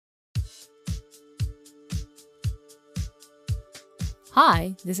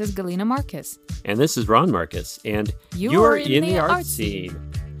Hi, this is Galina Marcus. And this is Ron Marcus, and You're in the art scene.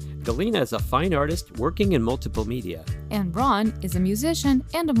 Galina is a fine artist working in multiple media. And Ron is a musician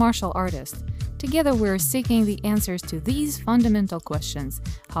and a martial artist. Together we're seeking the answers to these fundamental questions: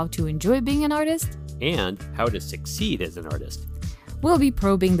 how to enjoy being an artist, and how to succeed as an artist. We'll be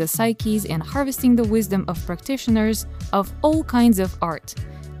probing the psyches and harvesting the wisdom of practitioners of all kinds of art: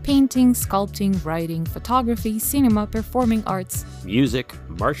 painting, sculpting, writing, photography, cinema, performing arts, music,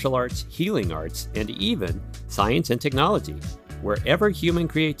 martial arts, healing arts, and even science and technology. Wherever human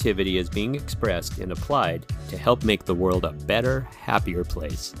creativity is being expressed and applied to help make the world a better, happier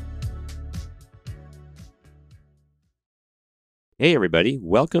place. Hey everybody,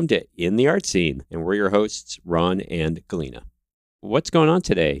 welcome to In the Art Scene, and we're your hosts, Ron and Galina. What's going on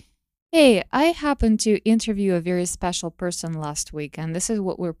today? Hey, I happened to interview a very special person last week, and this is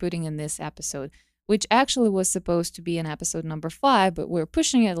what we're putting in this episode, which actually was supposed to be in episode number 5, but we're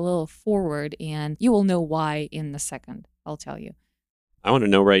pushing it a little forward, and you will know why in a second. I'll tell you. I want to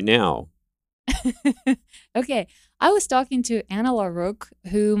know right now. Okay, I was talking to Anna LaRoque,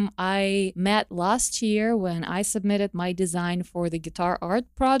 whom I met last year when I submitted my design for the Guitar Art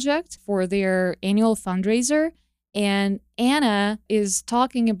Project for their annual fundraiser. And Anna is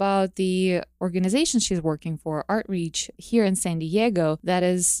talking about the organization she's working for, Artreach, here in San Diego, that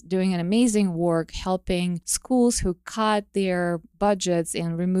is doing an amazing work helping schools who cut their budgets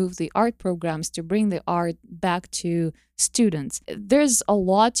and remove the art programs to bring the art back to students. There's a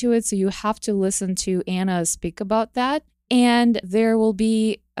lot to it, so you have to listen to Anna speak about that. And there will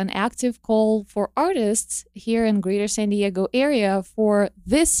be an active call for artists here in Greater San Diego area for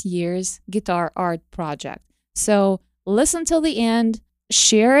this year's Guitar Art Project. So listen till the end,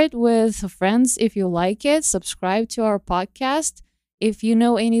 share it with friends if you like it, subscribe to our podcast. If you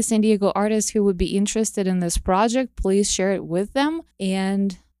know any San Diego artists who would be interested in this project, please share it with them.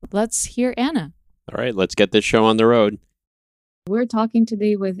 And let's hear Anna. All right, let's get this show on the road. We're talking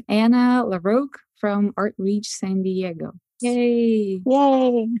today with Anna LaRoque from Artreach San Diego. Yay!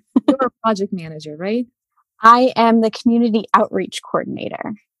 Yay! You're a project manager, right? I am the community outreach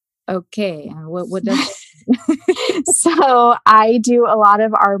coordinator. Okay, and what does So I do a lot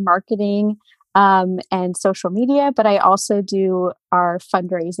of our marketing and social media, but I also do our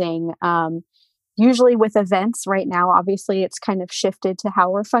fundraising, usually with events. Right now, obviously, it's kind of shifted to how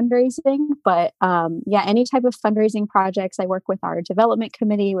we're fundraising. But any type of fundraising projects, I work with our development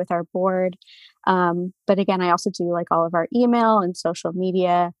committee, with our board. But again, I also do like all of our email and social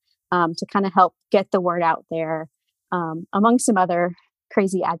media to kind of help get the word out there, among some other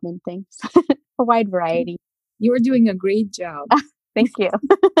crazy admin things, a wide variety. You're doing a great job. Thank you.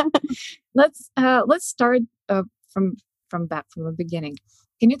 Let's start from the beginning.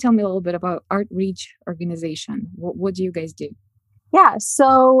 Can you tell me a little bit about Artreach organization? What do you guys do? Yeah,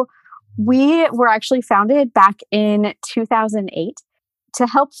 so we were actually founded back in 2008 to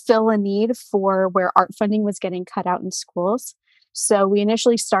help fill a need for where art funding was getting cut out in schools. So we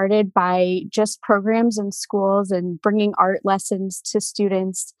initially started by just programs in schools and bringing art lessons to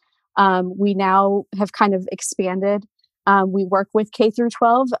students. We now have kind of expanded. We work with K through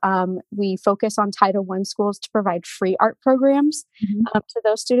 12. We focus on Title I schools to provide free art programs to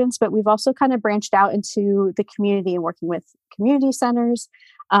those students, but we've also kind of branched out into the community and working with community centers.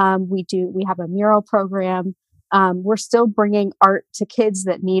 We have a mural program. We're still bringing art to kids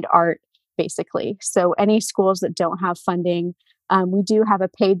that need art, basically. So any schools that don't have funding, we do have a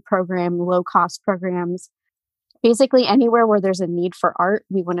paid program, low-cost programs. Basically, anywhere where there's a need for art,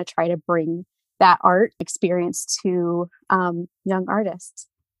 we want to try to bring that art experience to young artists.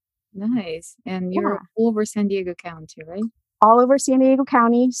 Nice. And you're all over San Diego County, right? All over San Diego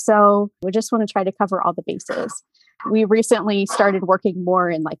County. So we just want to try to cover all the bases. We recently started working more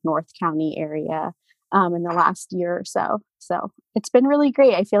in like North County area in the last year or so. So it's been really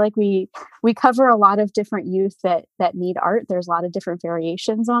great. I feel like we cover a lot of different youth that need art. There's a lot of different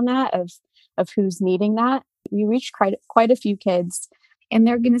variations on that of who's needing that. We reach quite a few kids. And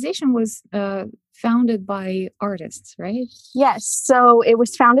the organization was founded by artists, right? Yes. So it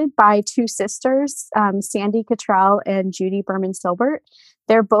was founded by two sisters, Sandy Cottrell and Judy Berman-Silbert.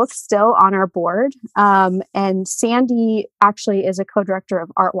 They're both still on our board. And Sandy actually is a co-director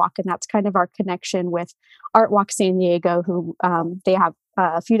of Art Walk, and that's kind of our connection with Art Walk San Diego, who they have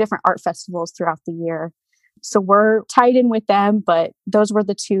a few different art festivals throughout the year. So we're tied in with them, but those were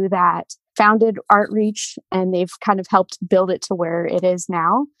the two that founded Artreach, and they've kind of helped build it to where it is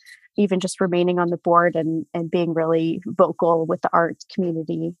now, even just remaining on the board and being really vocal with the art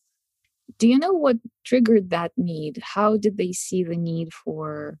community. Do you know what triggered that need? How did they see the need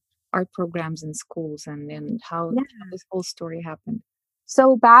for art programs in schools, and how this whole story happened?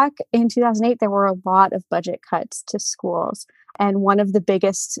 So back in 2008, there were a lot of budget cuts to schools. And one of the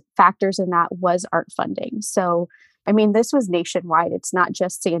biggest factors in that was art funding. So, I mean, this was nationwide. It's not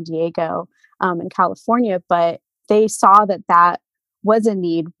just San Diego and California, but they saw that that was a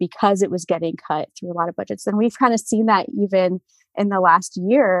need because it was getting cut through a lot of budgets. And we've kind of seen that even in the last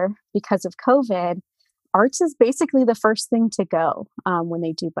year because of COVID. Arts is basically the first thing to go when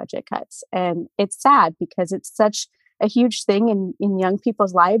they do budget cuts. And it's sad because it's such a huge thing in young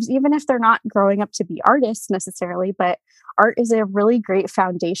people's lives, even if they're not growing up to be artists necessarily. But art is a really great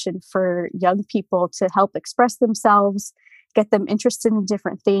foundation for young people to help express themselves, get them interested in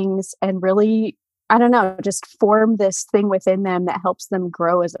different things, and really, I don't know, just form this thing within them that helps them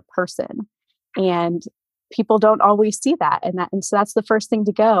grow as a person. And people don't always see that. And so that's the first thing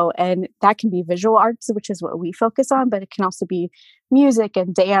to go. And that can be visual arts, which is what we focus on, but it can also be music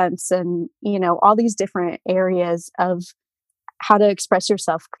and dance and, all these different areas of how to express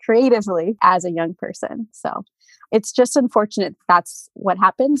yourself creatively as a young person. So it's just unfortunate that's what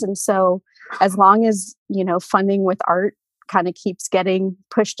happens. And so as long as, funding with art kind of keeps getting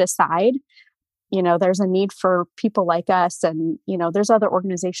pushed aside, there's a need for people like us. And, there's other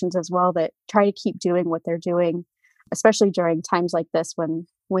organizations as well that try to keep doing what they're doing, especially during times like this when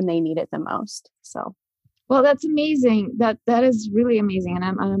they need it the most. So. Well, that's amazing. That is really amazing, and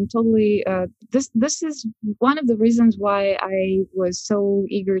I'm totally. This is one of the reasons why I was so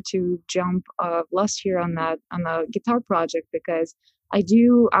eager to jump last year on the guitar project, because I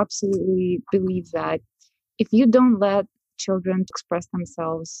do absolutely believe that if you don't let children express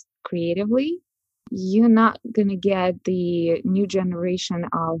themselves creatively, you're not gonna get the new generation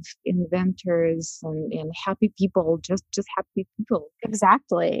of inventors and happy people, just happy people.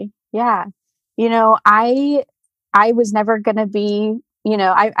 Exactly. Yeah. I was never going to be,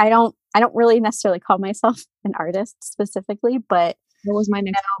 I don't really necessarily call myself an artist specifically, but that was my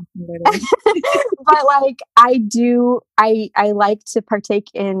next question, by the way. but like I like to partake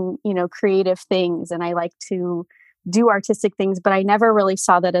in, creative things, and I like to do artistic things, but I never really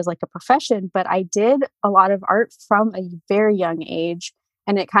saw that as like a profession. But I did a lot of art from a very young age,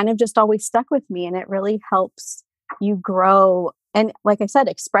 and it kind of just always stuck with me, and it really helps you grow and, like I said,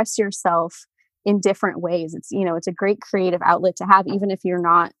 express yourself in different ways. It's a great creative outlet to have, even if you're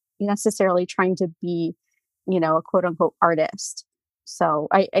not necessarily trying to be, a quote unquote artist. So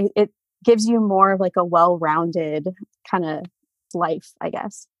it gives you more of like a well-rounded kind of life, I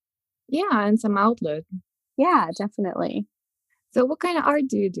guess. Yeah, and some outlet. Yeah, definitely. So what kind of art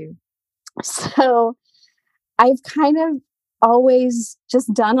do you do? So I've kind of always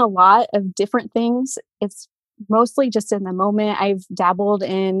just done a lot of different things. It's mostly just in the moment. I've dabbled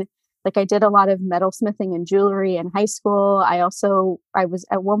in, like, I did a lot of metalsmithing and jewelry in high school. I was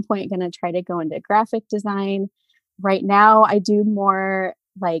at one point going to try to go into graphic design. Right now, I do more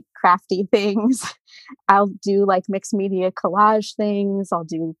like crafty things. I'll do like mixed media collage things. I'll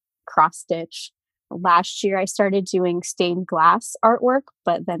do cross stitch. Last year, I started doing stained glass artwork,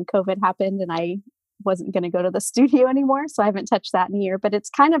 but then COVID happened and I wasn't going to go to the studio anymore. So I haven't touched that in a year, but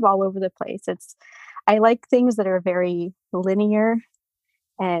it's kind of all over the place. I like things that are very linear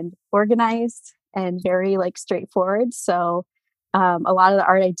and organized and very like straightforward. So a lot of the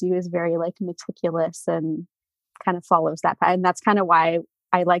art I do is very like meticulous and kind of follows that path. And that's kind of why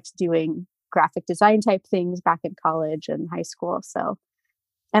I liked doing graphic design type things back in college and high school. So,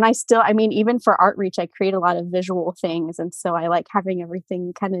 and even for Artreach, I create a lot of visual things. And so I like having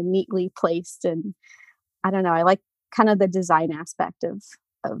everything kind of neatly placed. And I don't know, I like kind of the design aspect of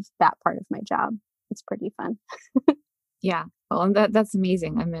that part of my job. It's pretty fun. Yeah. Well, and that's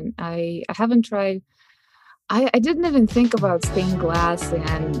amazing. I mean, I haven't tried. I didn't even think about stained glass,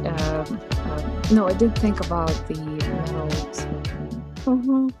 and no, I did think about the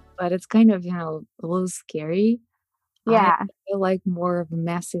metal, but it's kind of a little scary. Yeah. I feel like more of a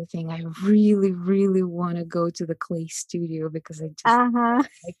massive thing. I really, really want to go to the clay studio because I just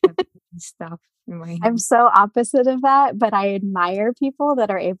like having stuff in my I'm hands. so opposite of that, but I admire people that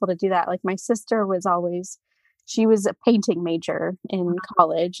are able to do that. Like my sister she was a painting major in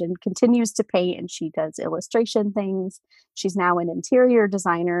college and continues to paint, and she does illustration things. She's now an interior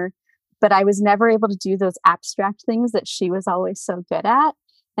designer, but I was never able to do those abstract things that she was always so good at.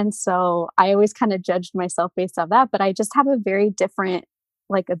 And so I always kind of judged myself based off that, but I just have a very different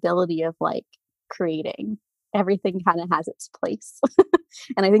like ability of like creating. Everything kind of has its place.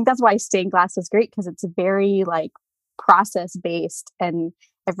 And I think that's why stained glass is great, because it's very like process based and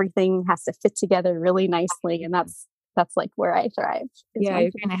everything has to fit together really nicely. And that's like where I thrive. Yeah,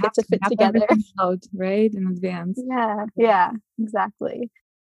 you're gonna have to fit map together everything out, right, in advance. Yeah, exactly.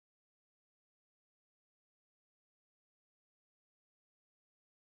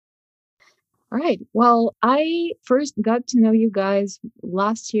 Right. Well, I first got to know you guys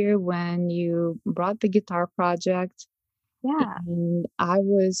last year when you brought the guitar project, Yeah. and I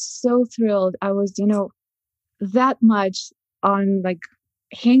was so thrilled. I was, that much on like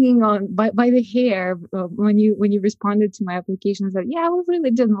hanging on by the hair when you responded to my application and said, "Yeah, we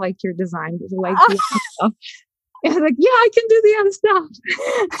really didn't like your design. We like the other stuff." And I was like, "Yeah, I can do the other stuff."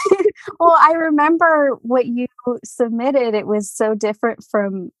 Well, I remember what you submitted. It was so different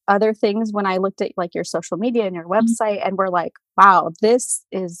from other things when I looked at like your social media and your website, and we're like, wow, this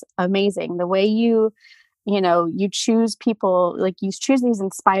is amazing. The way you choose people, like you choose these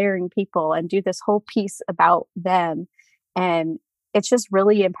inspiring people and do this whole piece about them. And it's just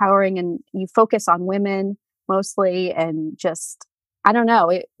really empowering. And you focus on women mostly, and just, I don't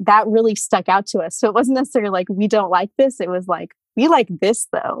know, that really stuck out to us. So it wasn't necessarily like, we don't like this. It was like, we like this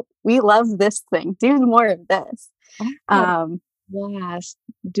though. We love this thing. Do more of this. I had a Um, blast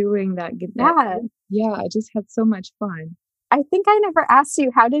doing that. yeah. Yeah, I just had so much fun. I think I never asked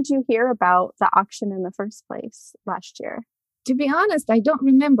you, how did you hear about the auction in the first place last year? To be honest, I don't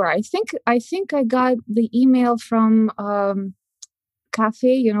remember. I think I got the email from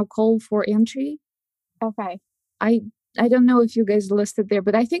Cafe, call for entry. Okay. I I don't know if you guys listed there,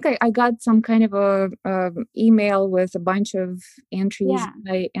 but I think I got some kind of a email with a bunch of entries.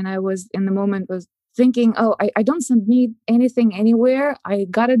 Yeah. And I was in the moment was thinking, oh, I don't submit anything anywhere. I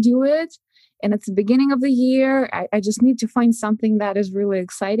gotta do it. And it's the beginning of the year. I just need to find something that is really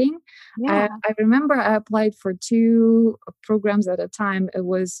exciting. I, Yeah. I remember I applied for two programs at a time. It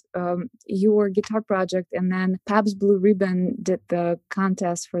was your guitar project, and then Pabst Blue Ribbon did the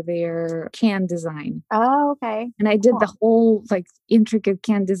contest for their can design. Oh, okay. And I did Cool. the whole like intricate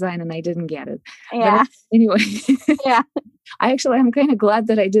can design, and I didn't get it. But Yeah. anyway, Yeah. I'm kind of glad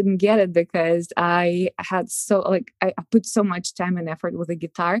that I didn't get it, because I had I put so much time and effort with the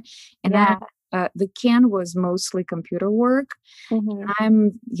guitar, and then Yeah. the can was mostly computer work. Hmm. I'm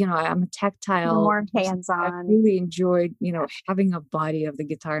a You're tactile more person. I hands-on. really enjoyed, having a body of the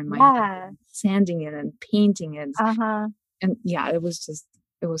guitar in my hand, Yeah. sanding it and painting it. Uh-huh. And yeah, it was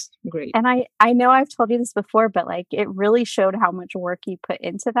great. And I know I've told you this before, but like it really showed how much work you put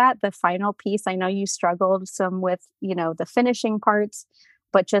into that. The final piece, I know you struggled some with, the finishing parts,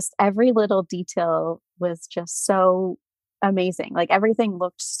 but just every little detail was just so amazing. Like everything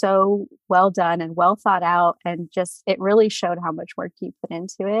looked so well done and well thought out, and just it really showed how much work you put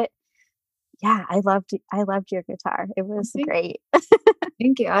into it. Yeah, I loved your guitar. It was Thank, great.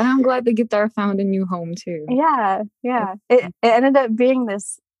 thank you. And I'm glad the guitar found a new home too. Yeah, yeah. It ended up being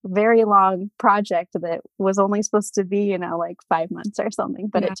this very long project that was only supposed to be, like 5 months or something,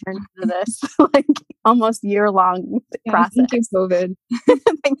 but Yeah. it turned into this like almost year-long Yeah. process. Thank you, COVID.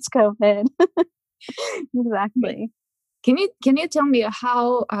 Thanks, COVID. Right. Exactly. Can you tell me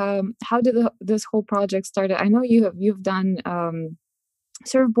how did this whole project started? I know you've done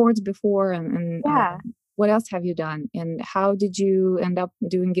surfboards before, and Yeah. what else have you done? And how did you end up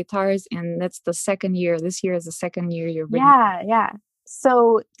doing guitars? And that's the second year. This year is the second year you're bringing. Yeah, yeah.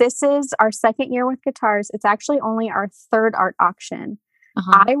 So this is our second year with guitars. It's actually only our third art auction.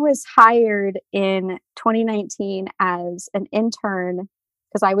 Uh-huh. I was hired in 2019 as an intern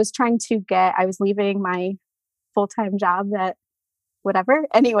because I was leaving my full-time job at whatever.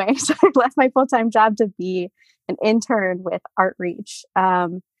 Anyway, so I left my full-time job to be an intern with Artreach,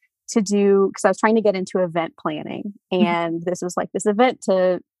 because I was trying to get into event planning. And this was like this event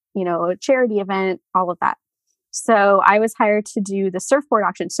a charity event, all of that. So I was hired to do the surfboard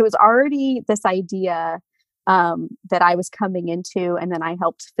auction. So it was already this idea that I was coming into, and then I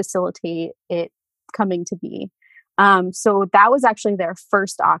helped facilitate it coming to be. So that was actually their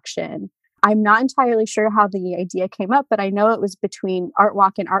first auction. I'm not entirely sure how the idea came up, but I know it was between Art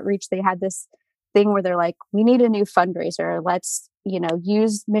Walk and Artreach. They had this thing where they're like, we need a new fundraiser. Let's,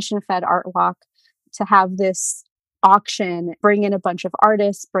 use Mission Fed Art Walk to have this auction, bring in a bunch of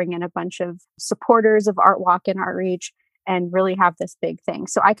artists, bring in a bunch of supporters of Art Walk and Artreach, and really have this big thing.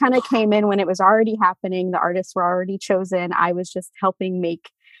 So I kind of came in when it was already happening. The artists were already chosen. I was just helping make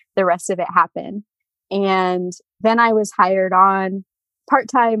the rest of it happen. And then I was hired on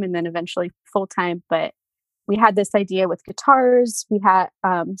part-time and then eventually full-time. But we had this idea with guitars. We had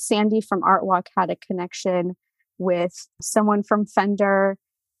Sandy from Art Walk had a connection with someone from Fender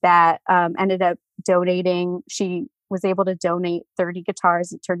that ended up donating. She was able to donate 30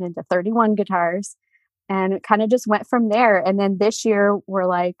 guitars. It turned into 31 guitars, and it kind of just went from there. And then this year we're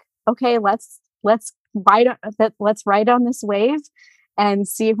like, okay, let's ride on this wave and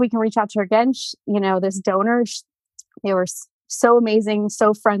see if we can reach out to her again. This donor, they were so amazing,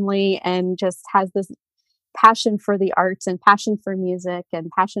 so friendly, and just has this passion for the arts and passion for music and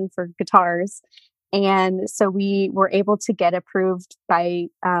passion for guitars. And so we were able to get approved by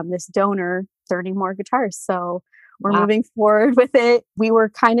this donor 30 more guitars. So we're Wow. moving forward with it. We were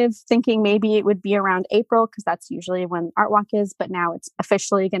kind of thinking maybe it would be around April because that's usually when Art Walk is, but now it's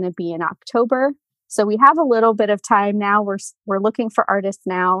officially going to be in October. So we have a little bit of time now. We're looking for artists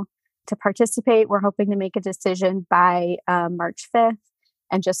now to participate. We're hoping to make a decision by March 5th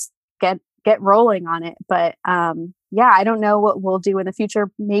and just get rolling on it. But yeah, I don't know what we'll do in the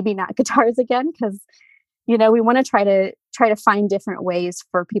future. Maybe not guitars again, because we want to try to find different ways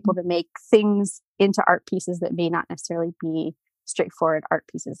for people to make things into art pieces that may not necessarily be straightforward art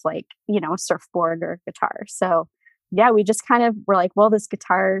pieces, like a surfboard or a guitar. So yeah, we just kind of were like, well, this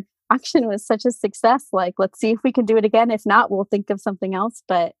guitar auction was such a success. Like, let's see if we can do it again. If not, we'll think of something else.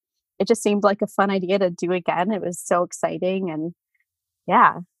 But it just seemed like a fun idea to do again. It was so exciting, and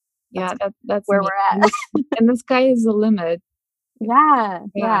yeah, Yeah, that's where amazing. we're at. And the sky is the limit. Yeah,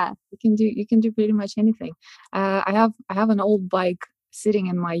 Yeah, yeah. you can do pretty much anything. I have an old bike sitting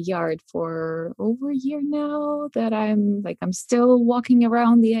in my yard for over a year now that I'm still walking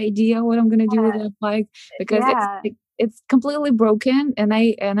around the idea what I'm gonna do with that bike, because Yeah. it's completely broken, and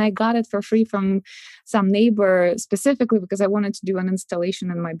I got it for free from some neighbor specifically because I wanted to do an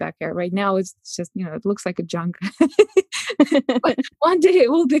installation in my backyard. Right now it's just, it looks like a junk. But one day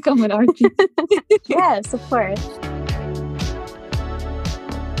it will become an art piece. Yes, of course.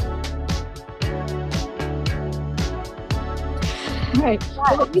 Right.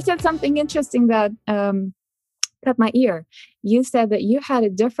 Well, you said something interesting that cut my ear. You said that you had a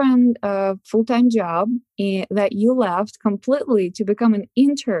different full-time job that you left completely to become an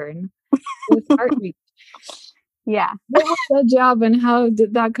intern with Artreach. Yeah. What was that job and how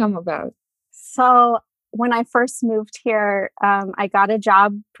did that come about? So when I first moved here, I got a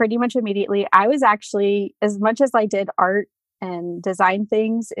job pretty much immediately. I was actually, as much as I did art and design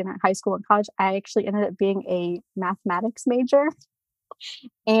things in high school and college, I actually ended up being a mathematics major.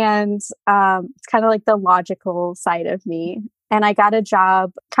 And it's kind of like the logical side of me. And I got a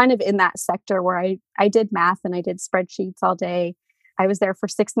job kind of in that sector where I did math and I did spreadsheets all day. I was there for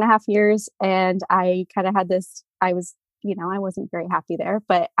 6.5 years, and I kind of had this, I wasn't very happy there,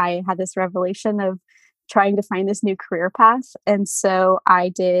 but I had this revelation of trying to find this new career path. And so I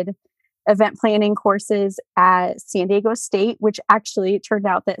did event planning courses at San Diego State, which actually it turned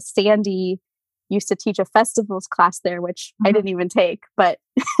out that Sandy used to teach a festivals class there, which I didn't even take, but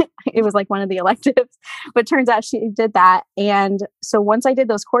it was like one of the electives. But turns out she did that. And so once I did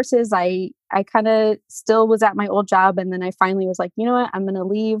those courses, I kind of still was at my old job. And then I finally was like, you know what, I'm going to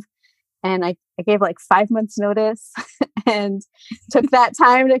leave. And I gave like 5 months notice and took that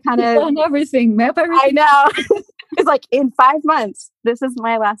time to kind of Done everything, map everything. I know. It's like in 5 months, this is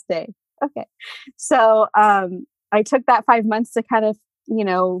my last day. Okay. So I took that 5 months to kind of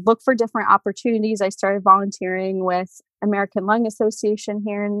look for different opportunities. I started volunteering with American Lung Association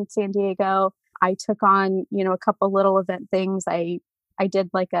here in San Diego. I took on, a couple little event things. I did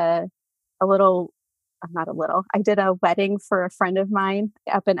like I did a wedding for a friend of mine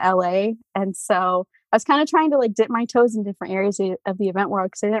up in LA. And so I was kind of trying to like dip my toes in different areas of the event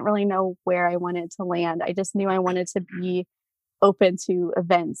world because I didn't really know where I wanted to land. I just knew I wanted to be open to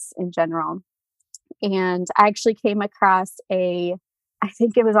events in general. And I actually came across I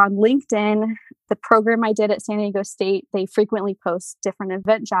think it was on LinkedIn, the program I did at San Diego State. They frequently post different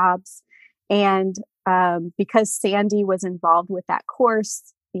event jobs. And because Sandy was involved with that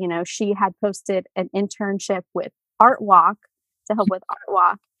course, she had posted an internship with Art Walk to help with Art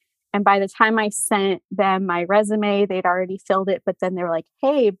Walk. And by the time I sent them my resume, they'd already filled it. But then they were like,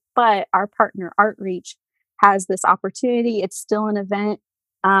 hey, but our partner Artreach has this opportunity. It's still an event.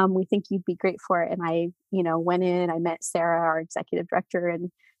 We think you'd be great for it. And I, went in, I met Sarah, our executive director,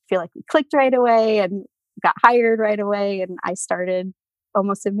 and feel like we clicked right away and got hired right away. And I started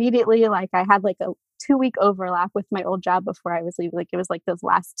almost immediately. Like I had like a 2-week overlap with my old job before I was leaving. Like it was like those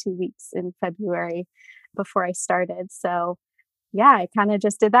last 2 weeks in February before I started. So yeah, I kind of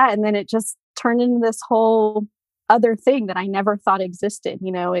just did that. And then it just turned into this whole other thing that I never thought existed.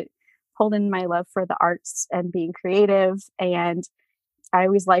 It pulled in my love for the arts and being creative. And I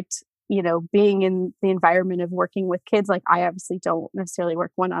always liked, being in the environment of working with kids. Like I obviously don't necessarily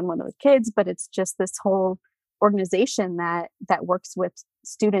work one-on-one with kids, but it's just this whole organization that works with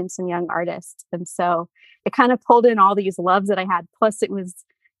students and young artists. And so it kind of pulled in all these loves that I had. Plus it was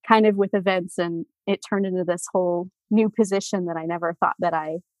kind of with events, and it turned into this whole new position that I never thought that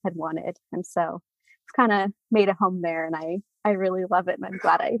I had wanted. And so I've kind of made a home there, and I really love it. And I'm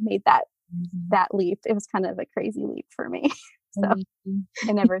glad I made that leap. It was kind of a crazy leap for me. So Amazing.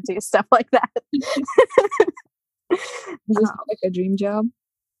 I never do stuff like that. Is this Um, like a dream job?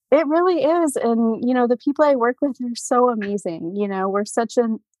 it really is. And, the people I work with are so amazing. We're such a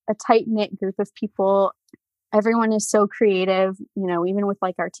tight knit group of people. Everyone is so creative, even with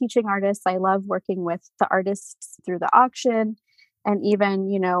like our teaching artists. I love working with the artists through the auction and even,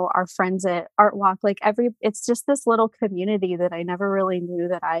 our friends at Art Walk. Like it's just this little community that I never really knew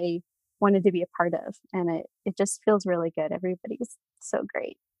that I wanted to be a part of. And it just feels really good. Everybody's so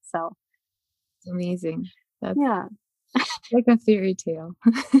great. So, It's amazing. That's yeah. like a fairy tale.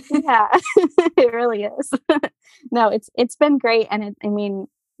 Yeah, it really is. No, it's been great. And I mean,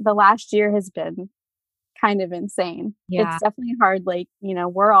 the last year has been kind of insane. Yeah. It's definitely hard. Like,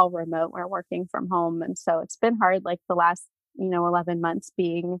 we're all remote, we're working from home. And so it's been hard, like the last, 11 months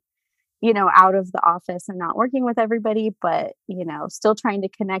being, out of the office and not working with everybody, but, still trying to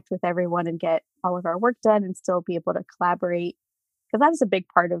connect with everyone and get all of our work done and still be able to collaborate. Because that is a big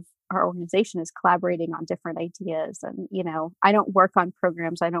part of our organization is collaborating on different ideas. And, I don't work on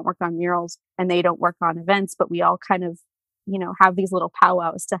programs, I don't work on murals, and they don't work on events, but we all kind of, have these little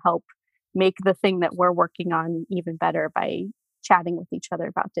powwows to help make the thing that we're working on even better by chatting with each other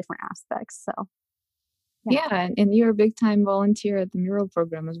about different aspects. So, yeah. Yeah, and you're a big time volunteer at the mural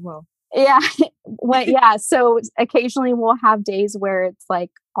program as well. Yeah. Yeah. So occasionally we'll have days where it's like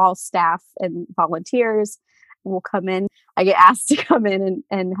all staff and volunteers will come in. I get asked to come in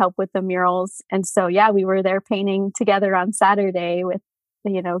and help with the murals. And so, yeah, we were there painting together on Saturday with,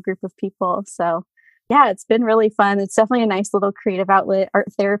 a group of people. So, yeah, it's been really fun. It's definitely a nice little creative outlet.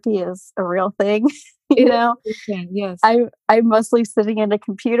 Art therapy is a real thing. It is a big thing, yes. I'm mostly sitting at a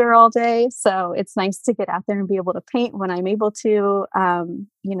computer all day, so it's nice to get out there and be able to paint when I'm able to,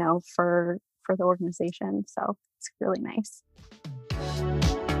 for the organization. So it's really nice.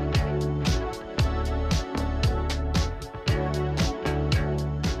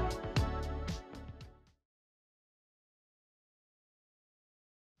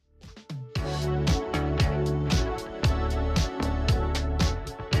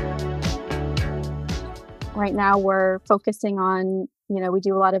 Right now we're focusing on, we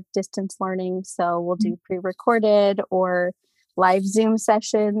do a lot of distance learning. So we'll do pre-recorded or live Zoom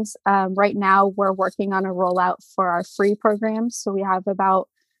sessions. Right now we're working on a rollout for our free programs. So we have about,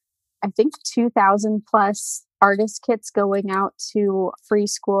 I think, 2,000 plus artist kits going out to free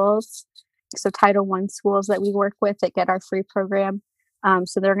schools. So Title I schools that we work with that get our free program.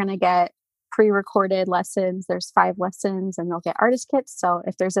 So they're going to get pre-recorded lessons. There's 5 lessons and they'll get artist kits. So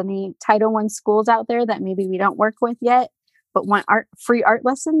if there's any Title I schools out there that maybe we don't work with yet, but want free art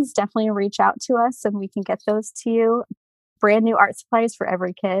lessons, definitely reach out to us and we can get those to you. Brand new art supplies for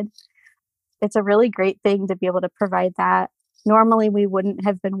every kid. It's a really great thing to be able to provide that. Normally, we wouldn't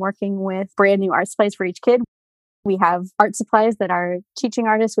have been working with brand new art supplies for each kid. We have art supplies that our teaching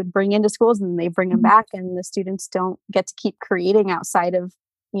artists would bring into schools and they bring them back and the students don't get to keep creating outside of,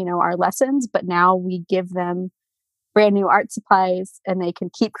 our lessons. But now we give them brand new art supplies and they can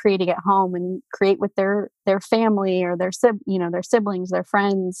keep creating at home and create with their family or their siblings, their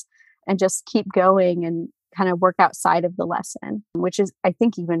friends, and just keep going and kind of work outside of the lesson, which is, I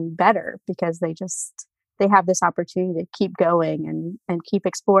think, even better because they have this opportunity to keep going and keep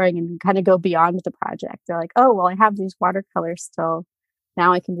exploring and kind of go beyond the project. They're like, oh, well, I have these watercolors still.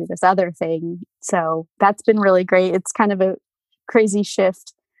 Now I can do this other thing. So that's been really great. It's kind of a crazy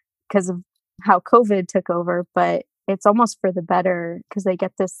shift because of how COVID took over, but it's almost for the better because they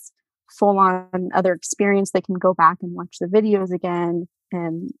get this full on other experience. They can go back and watch the videos again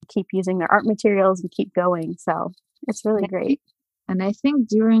and keep using their art materials and keep going. So it's really great. And I think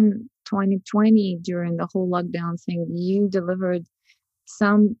during 2020, during the whole lockdown thing, you delivered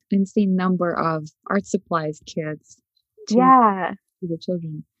some insane number of art supplies kits to the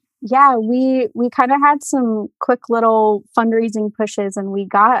children. Yeah, we kind of had some quick little fundraising pushes and we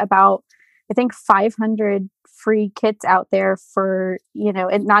got about, I think, 500 free kits out there for,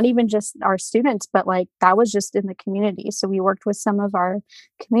 and not even just our students, but like that was just in the community. So we worked with some of our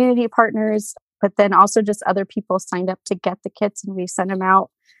community partners, but then also just other people signed up to get the kits and we sent them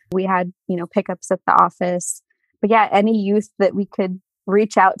out. We had, pickups at the office. But yeah, any youth that we could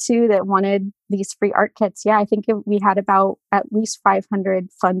reach out to that wanted these free art kits. Yeah, I think we had about at least 500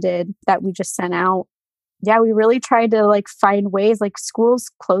 funded that we just sent out. Yeah, we really tried to find ways,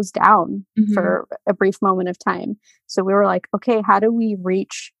 schools closed down for a brief moment of time. So we were like, okay, how do we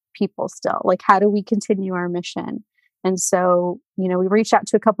reach people still? How do we continue our mission? And so, we reached out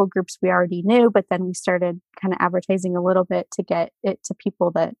to a couple groups we already knew, but then we started kind of advertising a little bit to get it to people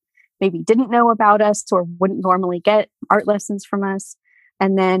that maybe didn't know about us or wouldn't normally get art lessons from us.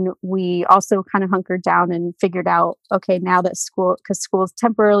 And then we also kind of hunkered down and figured out, okay, now that because school's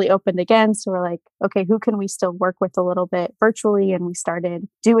temporarily opened again. So we're like, okay, who can we still work with a little bit virtually? And we started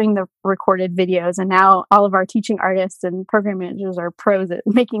doing the recorded videos. And now all of our teaching artists and program managers are pros at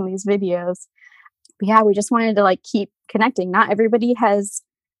making these videos. But yeah, we just wanted to like keep connecting. Not everybody has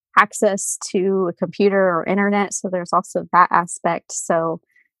access to a computer or internet. So there's also that aspect. So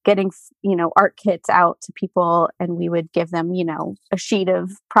getting, art kits out to people, and we would give them, a sheet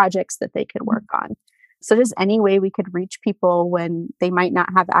of projects that they could work on. So just any way we could reach people when they might not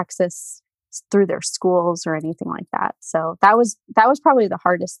have access through their schools or anything like that. So that was probably the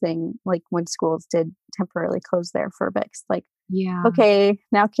hardest thing, like when schools did temporarily close there for a bit. Like, Yeah. okay,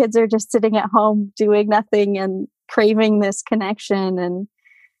 now kids are just sitting at home doing nothing and craving this connection. And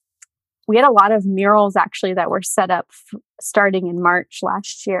we had a lot of murals actually that were set up starting in March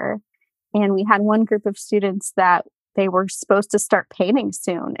last year. And we had one group of students that they were supposed to start painting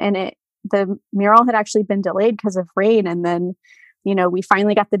soon. And the mural had actually been delayed because of rain. And then, we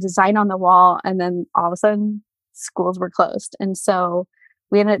finally got the design on the wall, and then all of a sudden schools were closed. And so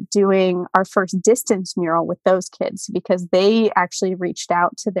we ended up doing our first distance mural with those kids because they actually reached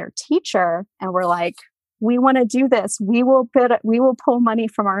out to their teacher and were like, we want to do this. We will pull money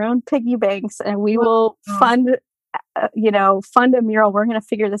from our own piggy banks, and we will fund a mural. We're going to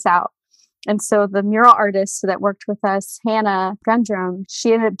figure this out. And so the mural artist that worked with us, Hannah Gundrum,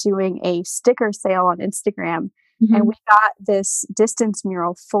 she ended up doing a sticker sale on Instagram. Mm-hmm. And we got this distance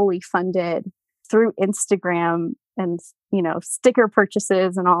mural fully funded through Instagram and, sticker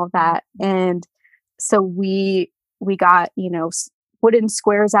purchases and all of that. And so we got, wooden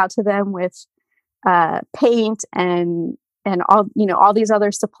squares out to them with paint and all these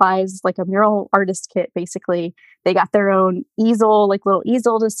other supplies, like a mural artist kit. Basically, they got their own easel, like little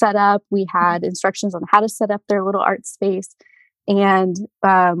easel to set up. We had instructions on how to set up their little art space, and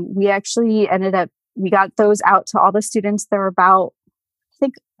we actually we got those out to all the students. There were about, I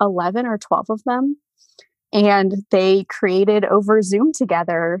think, 11 or 12 of them, and they created over Zoom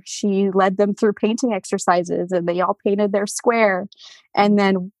together. She led them through painting exercises, and they all painted their square, and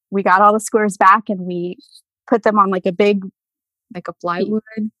then we got all the squares back and we put them on like a big, like a plywood.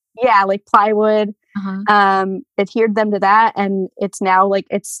 Yeah, like plywood. Adhered them to that, and it's now like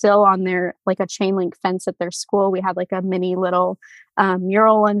it's still on their like a chain link fence at their school. We had like a mini little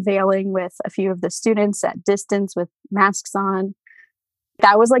mural unveiling with a few of the students at distance with masks on.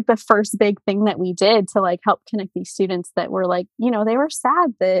 That was like the first big thing that we did to like help connect these students that were like, they were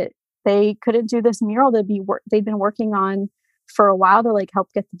sad that they couldn't do this mural that they'd been working on for a while to like help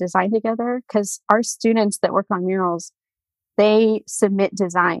get the design together. Because our students that work on murals, they submit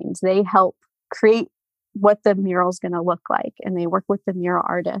designs, they help create what the mural is going to look like, and they work with the mural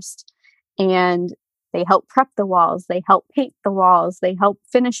artist, and they help prep the walls, they help paint the walls, they help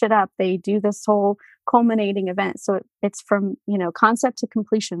finish it up, they do this whole culminating event. So it's from concept to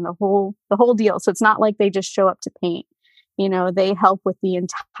completion, the whole deal. So it's not like they just show up to paint. They help with the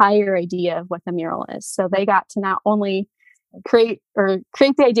entire idea of what the mural is. So they got to not only create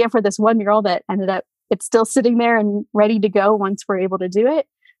the idea for this one mural that ended up, it's still sitting there and ready to go once we're able to do it,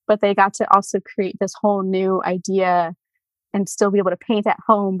 but they got to also create this whole new idea and still be able to paint at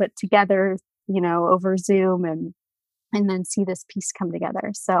home, but together, over Zoom, and then see this piece come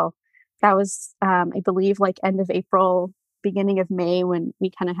together. So that was, I believe, like end of April, beginning of May, when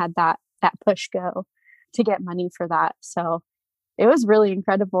we kind of had that push go to get money for that. So it was really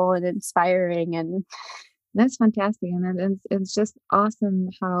incredible and inspiring, and that's fantastic. And it's just awesome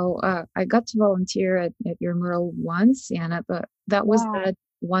how I got to volunteer at your mural once. And that was that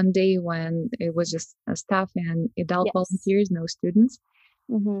one day when it was just staff and adult volunteers, no students.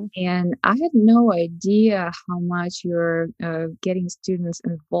 Mm-hmm. And I had no idea how much you're getting students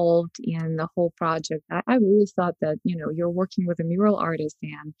involved in the whole project. I really thought that, you're working with a mural artist,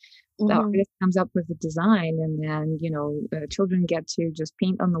 and the artist comes up with a design, and then, children get to just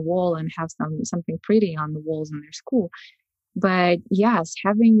paint on the wall and have something pretty on the walls in their school. But yes,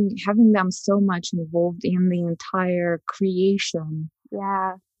 having them so much involved in the entire creation,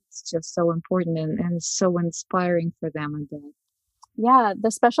 it's just so important and so inspiring for them, I bet. Yeah,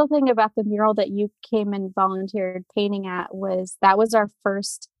 the special thing about the mural that you came and volunteered painting at was that was our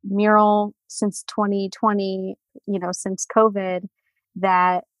first mural since 2020, since COVID,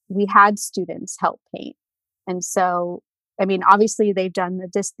 that we had students help paint. And so, I mean, obviously they've done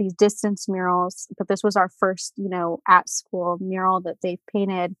these distance murals, but this was our first, at school mural that they've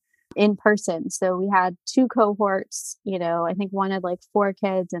painted in person. So we had two cohorts, I think one had like 4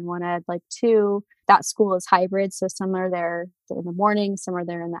 kids and one had like 2. That school is hybrid. So some are there in the morning, some are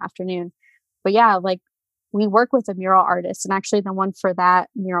there in the afternoon. But yeah, like we work with a mural artist. And actually, the one for that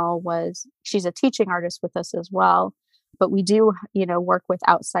mural she's a teaching artist with us as well. But we do, work with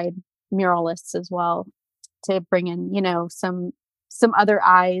outside muralists as well to bring in, some other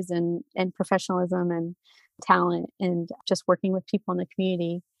eyes and professionalism and talent and just working with people in the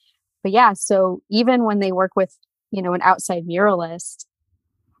community. But yeah, so even when they work with, an outside muralist,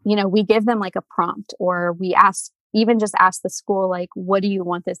 we give them like a prompt, or we ask the school, like, what do you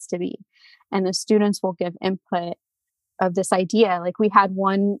want this to be? And the students will give input of this idea. Like we had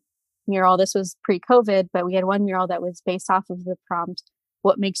one mural, this was pre-COVID, but we had one mural that was based off of the prompt,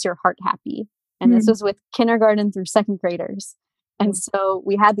 what makes your heart happy? And this was with kindergarten through second graders. And so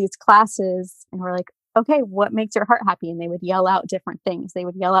we had these classes and we're like, okay, what makes your heart happy? And they would yell out different things. They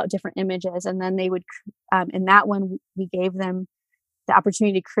would yell out different images. And then they would, in that one, we gave them the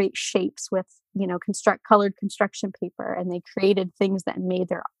opportunity to create shapes with, colored construction paper. And they created things that made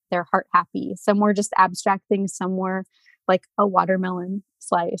their heart happy. Some were just abstract things. Some were like a watermelon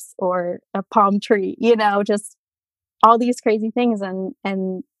slice or a palm tree, just all these crazy things.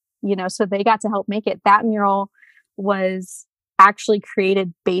 And, so they got to help make it. That mural was actually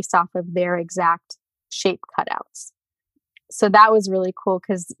created based off of their exact shape cutouts. So that was really cool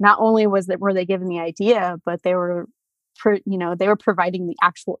because not only were they given the idea, but they were providing the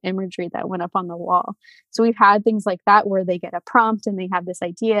actual imagery that went up on the wall. So we've had things like that where they get a prompt and they have this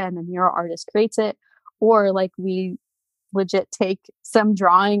idea and the mural artist creates it, or like we legit take some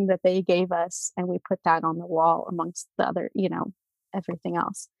drawing that they gave us and we put that on the wall amongst the other, everything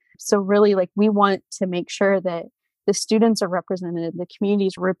else. So really, like, we want to make sure that the students are represented, the community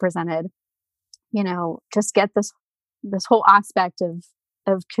is represented, just get this whole aspect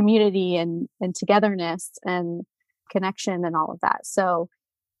of community and togetherness and connection and all of that. So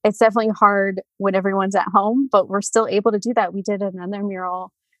it's definitely hard when everyone's at home, but we're still able to do that. We did another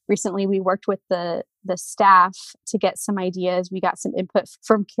mural recently. We worked with the staff to get some ideas. We got some input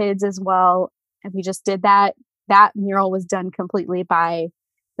from kids as well. And we just did that. That mural was done completely by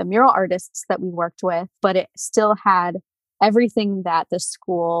the mural artists that we worked with, but it still had everything that the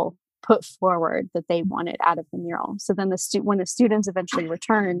school put forward that they wanted out of the mural. So then when the students eventually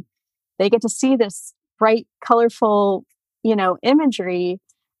return, they get to see this bright, colorful, imagery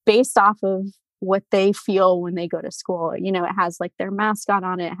based off of what they feel when they go to school. It has like their mascot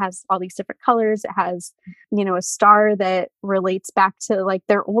on it. It has all these different colors. It has, a star that relates back to like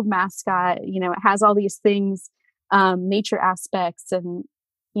their old mascot. It has all these things, nature aspects. And,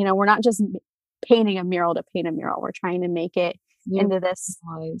 we're not just painting a mural to paint a mural. We're trying to make it into this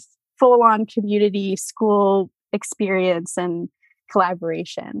full-on community school experience and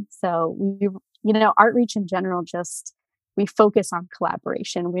collaboration. So we, Outreach in general, we focus on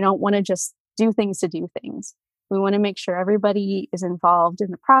collaboration. We don't want to just do things to do things. We want to make sure everybody is involved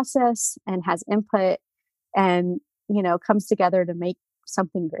in the process and has input and, comes together to make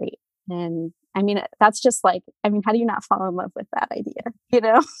something great. And that's just like, how do you not fall in love with that idea?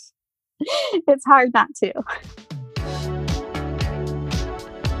 It's hard not to.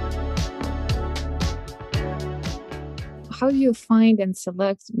 How do you find and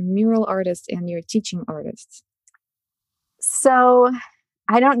select mural artists and your teaching artists? So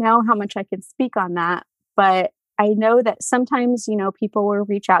I don't know how much I can speak on that, but I know that sometimes, people will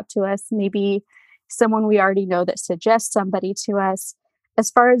reach out to us, maybe someone we already know that suggests somebody to us. As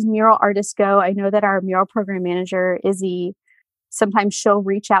far as mural artists go, I know that our mural program manager, Izzy, sometimes she'll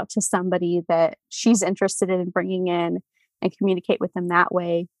reach out to somebody that she's interested in bringing in and communicate with them that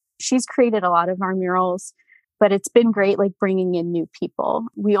way. She's created a lot of our murals, but it's been great, like bringing in new people.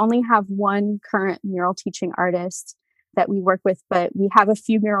 We only have one current mural teaching artist that we work with, but we have a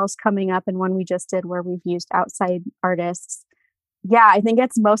few murals coming up and one we just did where we've used outside artists. Yeah, I think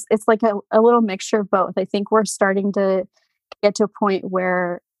it's like a little mixture of both. I think we're starting to get to a point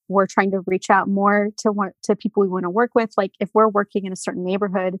where we're trying to reach out more to people we want to work with. Like if we're working in a certain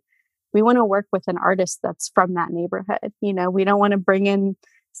neighborhood, we want to work with an artist that's from that neighborhood. We don't want to bring in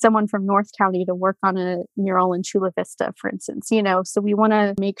someone from North County to work on a mural in Chula Vista, for instance, so we want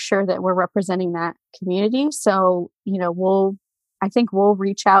to make sure that we're representing that community. So, I think we'll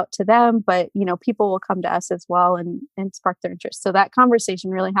reach out to them, but, people will come to us as well and spark their interest. So that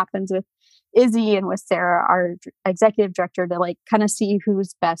conversation really happens with Izzy and with Sarah, our executive director, to like kind of see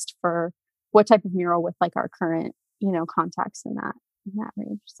who's best for what type of mural with like our current, contacts in that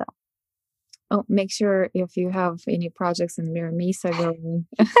range. So. Oh, make sure if you have any projects in Mira Mesa going.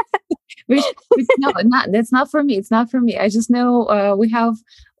 That's not for me. It's not for me. I just know we have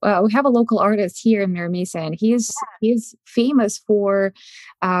we have a local artist here in Mira Mesa, and he's famous for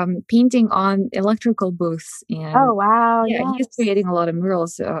painting on electrical booths. And Oh, wow. yeah, he's Yes. creating a lot of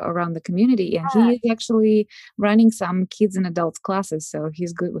murals around the community, and Yeah. he is actually running some kids and adults classes, so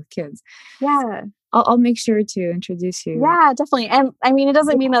he's good with kids. Yeah. I'll make sure to introduce you. Yeah, definitely. And I mean, it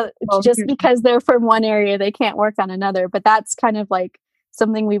doesn't mean that just Volunteer. because they're from one area, they can't work on another, but that's kind of like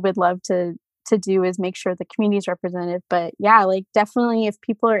something we would love to do is make sure the community is represented. But yeah, like definitely if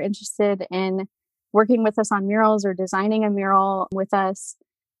people are interested in working with us on murals or designing a mural with us,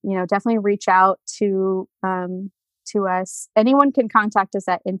 you know, definitely reach out to us. Anyone can contact us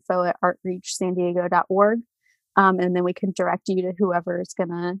at info@artreachsandiego.org. And then we can direct you to whoever is going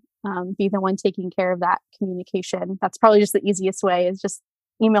to be the one taking care of that communication. That's probably just the easiest way is just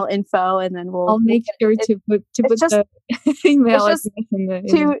email info and then I'll make sure to put the email it's just address in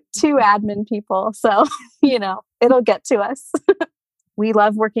the two admin people. So, you know, it'll get to us. We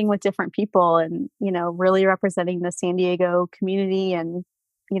love working with different people and, you know, really representing the San Diego community. And,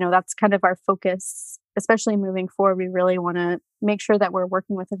 you know, that's kind of our focus, especially moving forward. We really want to make sure that we're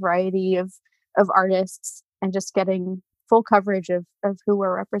working with a variety of artists and just getting full coverage of who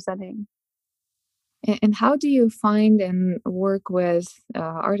we're representing. And how do you find and work with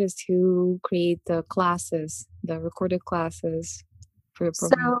artists who create the classes, the recorded classes for your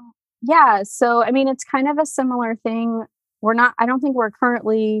program? So I mean, it's kind of a similar thing. I don't think we're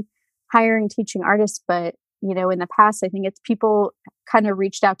currently hiring teaching artists, but you know, in the past, I think it's people kind of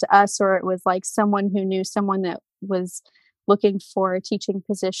reached out to us, or it was like someone who knew someone that was looking for a teaching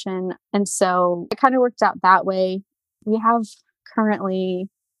position. And so it kind of worked out that way. We have currently,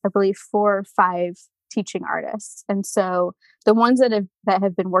 I believe, 4 or 5 teaching artists. And so the ones that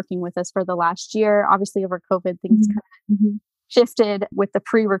have been working with us for the last year, obviously over COVID, things kind of shifted with the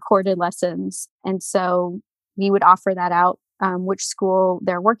pre-recorded lessons. And so we would offer that out, which school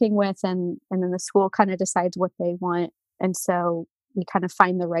they're working with, and then the school kind of decides what they want. And so we kind of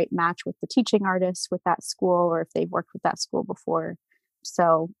find the right match with the teaching artists with that school, or if they've worked with that school before.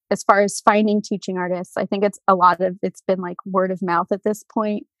 So as far as finding teaching artists, I think it's been like word of mouth at this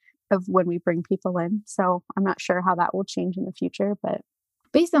point of when we bring people in. So I'm not sure how that will change in the future, but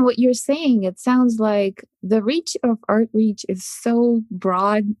based on what you're saying, it sounds like the reach of ArtReach is so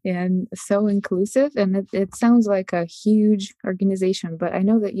broad and so inclusive, and it sounds like a huge organization, but I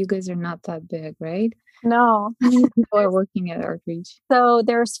know that you guys are not that big, right? no. How many people are working at ArtReach? So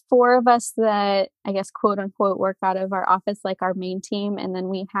there's 4 of us that I guess quote unquote work out of our office, like our main team. And then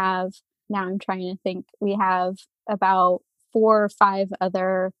we have, now I'm trying to think, we have about 4 or 5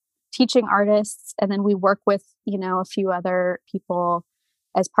 other teaching artists. And then we work with, you know, a few other people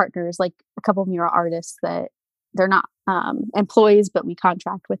as partners, like a couple mural artists that they're not employees, but we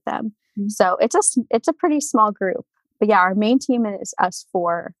contract with them. Mm-hmm. So it's a pretty small group. But yeah, our main team is us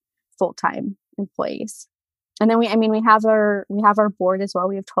 4 full-time employees. And then we have our board as well.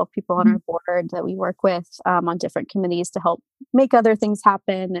 We have 12 people on our board that we work with on different committees to help make other things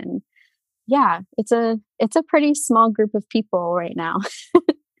happen. And yeah, it's a pretty small group of people right now.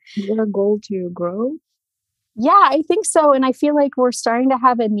 Is there a goal to grow? Yeah, I think so. And I feel like we're starting to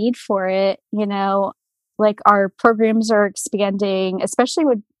have a need for it. You know, like our programs are expanding, especially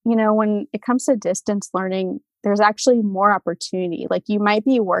with, you know, when it comes to distance learning, there's actually more opportunity. Like you might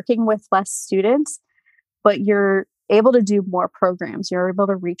be working with less students, but you're able to do more programs. You're able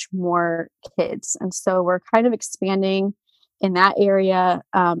to reach more kids. And so we're kind of expanding in that area.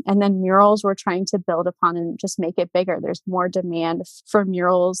 And then murals, we're trying to build upon and just make it bigger. There's more demand for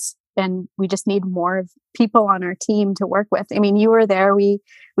murals, and we just need more people on our team to work with. I mean, you were there. We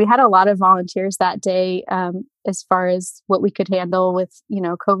had a lot of volunteers that day, as far as what we could handle with, you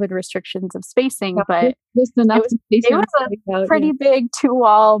know, COVID restrictions of spacing, but just enough it was a pretty big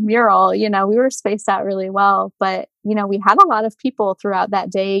 2-wall mural. You know, we were spaced out really well, but, you know, we had a lot of people throughout that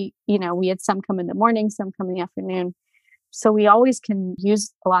day. You know, we had some come in the morning, some come in the afternoon. So we always can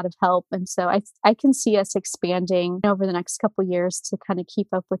use a lot of help. And so I can see us expanding over the next couple of years to kind of keep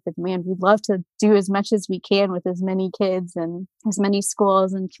up with the demand. We'd love to do as much as we can with as many kids and as many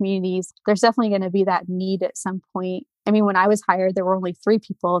schools and communities. There's definitely going to be that need at some point. I mean, when I was hired, there were only 3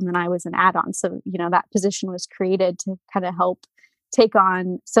 people, and then I was an add-on. So, you know, that position was created to kind of help take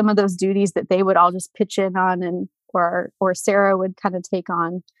on some of those duties that they would all just pitch in on, and or Sarah would kind of take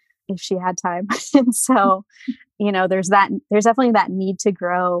on if she had time. And so, you know, there's definitely that need to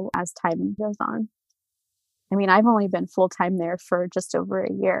grow as time goes on. I mean, I've only been full-time there for just over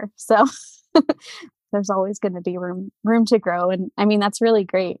a year. So there's always going to be room to grow. And I mean, that's really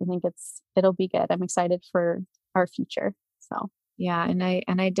great. I think it'll be good. I'm excited for our future. So Yeah,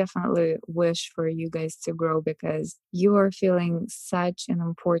 and I definitely wish for you guys to grow because you are filling such an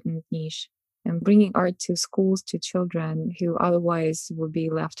important niche and bringing art to schools to children who otherwise would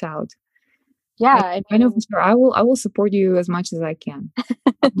be left out. Yeah, I, I I know for mean, sure I will support you as much as I can.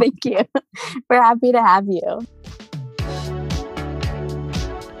 thank you. We're happy to have you.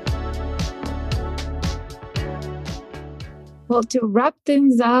 Well, to wrap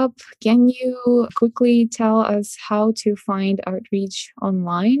things up, can you quickly tell us how to find Outreach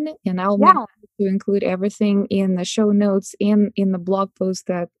online? And I'll make Yeah, sure to include everything in the show notes and in the blog post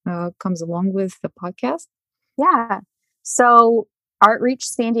that comes along with the podcast. yeah. So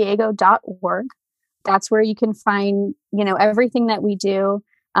outreachsandiego.org. That's where you can find, everything that we do.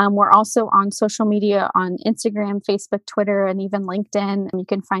 We're also on social media on Instagram, Facebook, Twitter, and even LinkedIn. You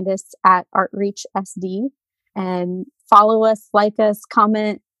can find us at OutreachSD and follow us, like us,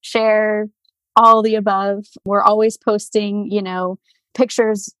 comment, share, all the above. We're always posting,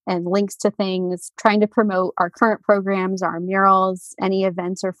 pictures and links to things, trying to promote our current programs, our murals, any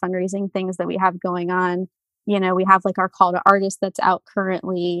events or fundraising things that we have going on. We have like our call to artists that's out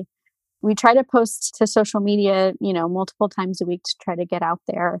currently. We try to post to social media, multiple times a week to try to get out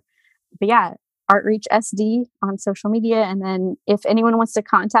there. But yeah, Outreach SD on social media. And then if anyone wants to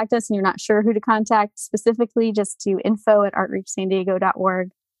contact us and you're not sure who to contact specifically, just do info@outreachsandiego.org.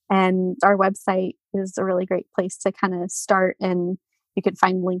 And our website is a really great place to kind of start. And you could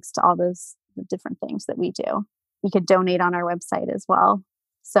find links to all the different things that we do. You could donate on our website as well.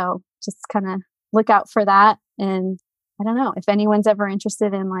 So just kind of look out for that. And I don't know if anyone's ever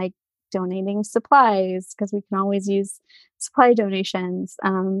interested in like donating supplies, because we can always use supply donations,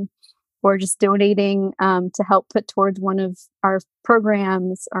 or just donating to help put towards one of our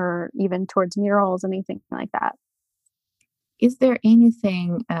programs or even towards murals, anything like that. Is there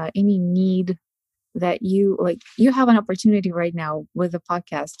anything, any need that you have an opportunity right now with the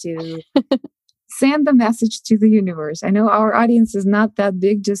podcast to send the message to the universe? I know our audience is not that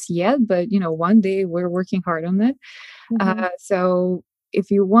big just yet, but one day we're working hard on that. Mm-hmm. So if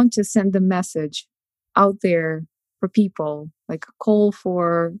you want to send the message out there for people, like a call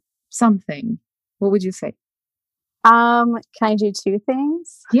for something, what would you say? Can I do two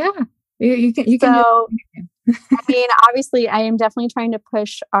things? Yeah, you can. So, I mean, obviously, I am definitely trying to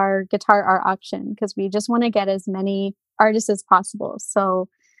push our guitar art auction because we just want to get as many artists as possible. So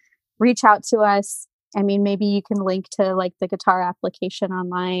reach out to us. I mean, maybe you can link to like the guitar application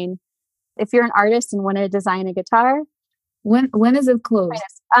online. If you're an artist and want to design a guitar. When is it closed?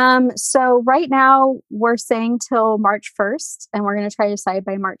 So right now we're saying till March 1st, and we're going to try to decide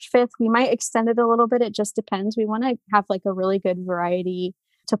by March 5th. We might extend it a little bit. It just depends. We want to have like a really good variety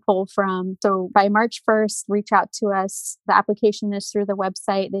to pull from. So by March 1st, reach out to us. The application is through the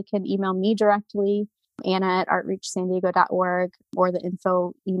website. They can email me directly, Anna@outreachsandiego.org, or the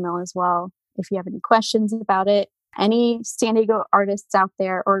info email as well. If you have any questions about it, any San Diego artists out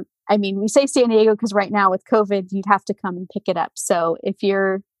there, or I mean, we say San Diego because right now with COVID, you'd have to come and pick it up. So if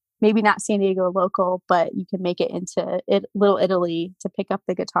you're maybe not San Diego local, but you can make it into Little Italy to pick up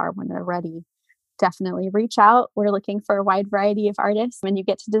the guitar when they're ready, definitely reach out. We're looking for a wide variety of artists and you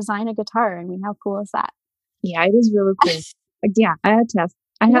get to design a guitar. I mean, how cool is that? Yeah, it is really cool. Yeah, I attest.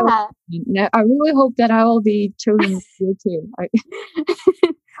 I really hope that I will be chosen this year too.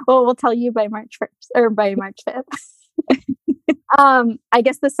 Well, we'll tell you by March 1st or by March 5th. I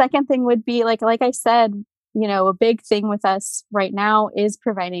guess the second thing would be like I said, a big thing with us right now is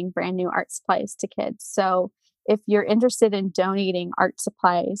providing brand new art supplies to kids. So if you're interested in donating art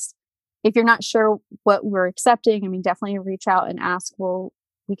supplies, if you're not sure what we're accepting, I mean, definitely reach out and ask. Well,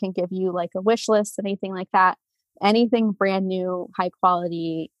 we can give you like a wish list, anything like that. Anything brand new, high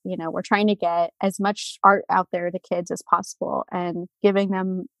quality, we're trying to get as much art out there to kids as possible, and giving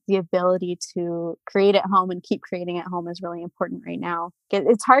them the ability to create at home and keep creating at home is really important right now.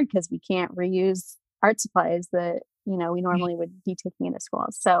 It's hard because we can't reuse art supplies that, we normally would be taking into school.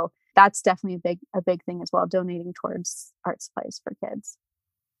 So that's definitely a big thing as well, donating towards art supplies for kids.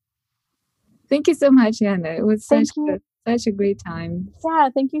 Thank you so much, Anna. It was such a great time. Yeah,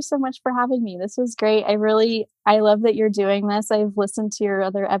 thank you so much for having me. This was great. I love that you're doing this. I've listened to your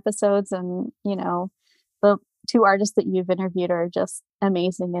other episodes, and the two artists that you've interviewed are just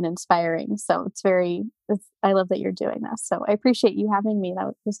amazing and inspiring. So I love that you're doing this. So I appreciate you having me.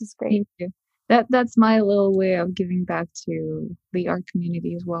 This is great. Thank you. That's my little way of giving back to the art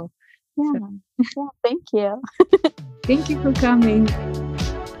community as well. Yeah. Yeah, thank you. Thank you for coming.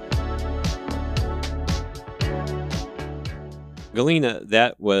 Galina,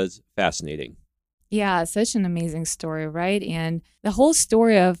 that was fascinating. Yeah, such an amazing story, right? And the whole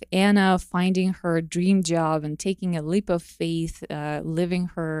story of Anna finding her dream job and taking a leap of faith, living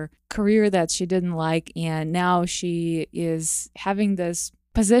her career that she didn't like, and now she is having this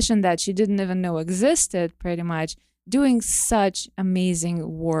position that she didn't even know existed, pretty much, doing such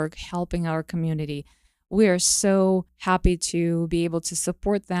amazing work helping our community. We are so happy to be able to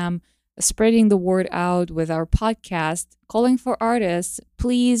support them, spreading the word out with our podcast, Calling for Artists.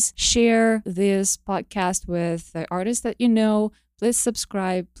 Please share this podcast with the artists that you know. Please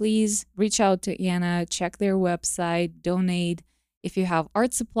subscribe. Please reach out to Anna, check their website, donate. If you have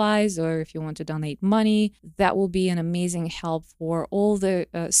art supplies or if you want to donate money, that will be an amazing help for all the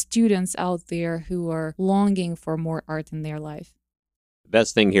students out there who are longing for more art in their life. The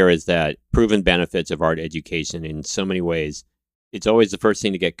best thing here is that proven benefits of art education in so many ways. It's always the first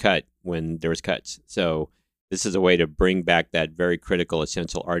thing to get cut when there's cuts. So this is a way to bring back that very critical,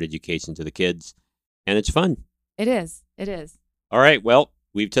 essential art education to the kids. And it's fun. It is. It is. All right. Well,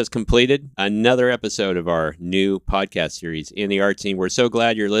 we've just completed another episode of our new podcast series, In the Art Scene. We're so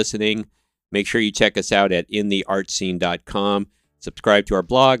glad you're listening. Make sure you check us out at intheartscene.com. Subscribe to our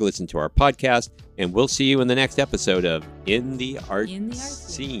blog, listen to our podcast, and we'll see you in the next episode of In the Art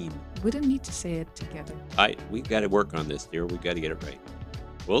Scene. We don't need to say it together. We got to work on this, dear. We got to get it right.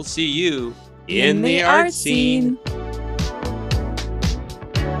 We'll see you in the art scene.